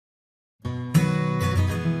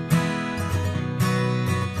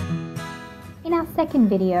second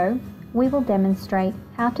video, we will demonstrate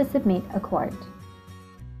how to submit a quote.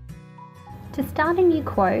 To start a new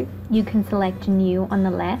quote, you can select New on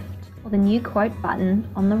the left or the New Quote button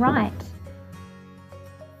on the right.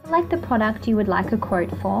 Select the product you would like a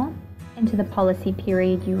quote for, enter the policy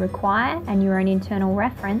period you require and your own internal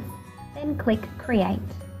reference, then click Create.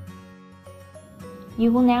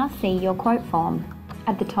 You will now see your quote form.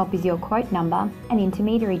 At the top is your quote number and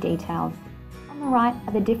intermediary details. On the right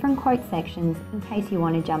are the different quote sections in case you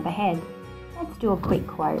want to jump ahead. Let's do a quick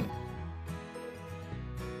quote.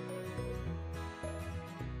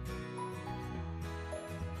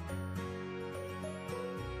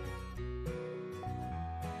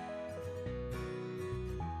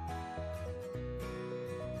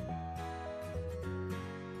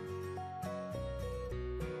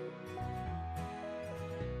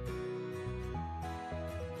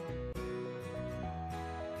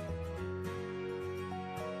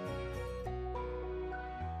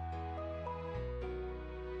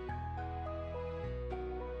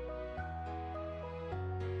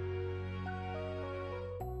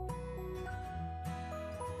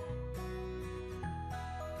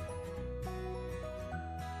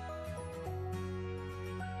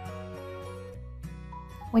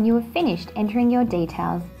 When you have finished entering your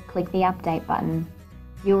details, click the Update button.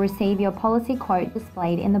 You'll receive your policy quote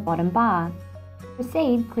displayed in the bottom bar. To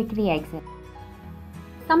proceed, click the Exit.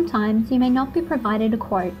 Sometimes you may not be provided a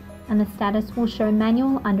quote and the status will show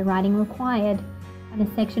Manual Underwriting Required, and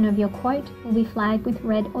a section of your quote will be flagged with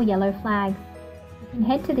red or yellow flags. You can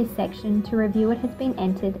head to this section to review what has been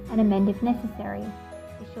entered and amend if necessary.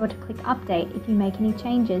 Be sure to click Update if you make any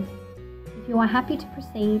changes. If you are happy to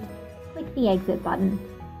proceed, click the Exit button.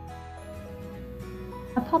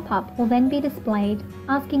 A pop-up will then be displayed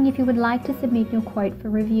asking if you would like to submit your quote for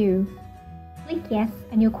review. Click Yes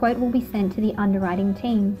and your quote will be sent to the underwriting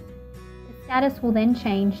team. The status will then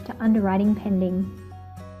change to Underwriting Pending.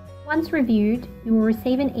 Once reviewed, you will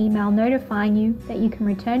receive an email notifying you that you can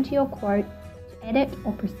return to your quote to edit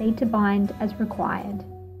or proceed to bind as required.